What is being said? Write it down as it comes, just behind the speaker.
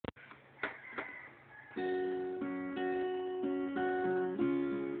She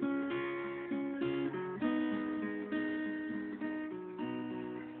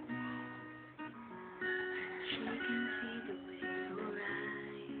can see the way your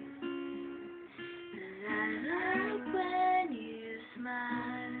eyes, and I like when you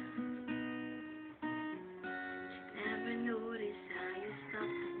smile. She never noticed how you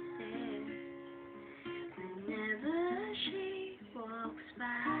stop and stare whenever she walks by.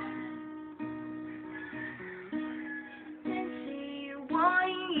 And see you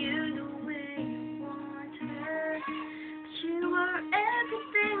wanting you the way you want her, but you are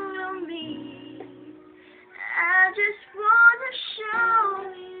everything to me. I just wanna show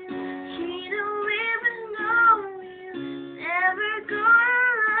you she don't even know you, never gonna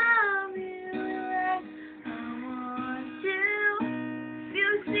love you like I want to. If you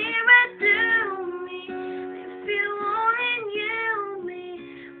see right through me, if you only knew me,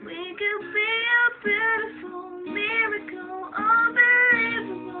 we could be a beautiful miracle,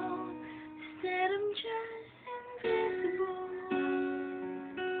 unbelievable. Instead I'm just invisible.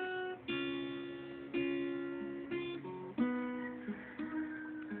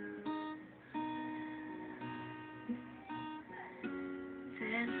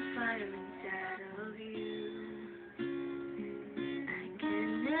 There's a fire inside of you, I can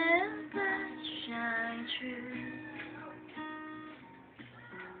never shine through.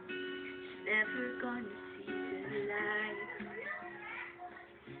 It's never gonna see the light.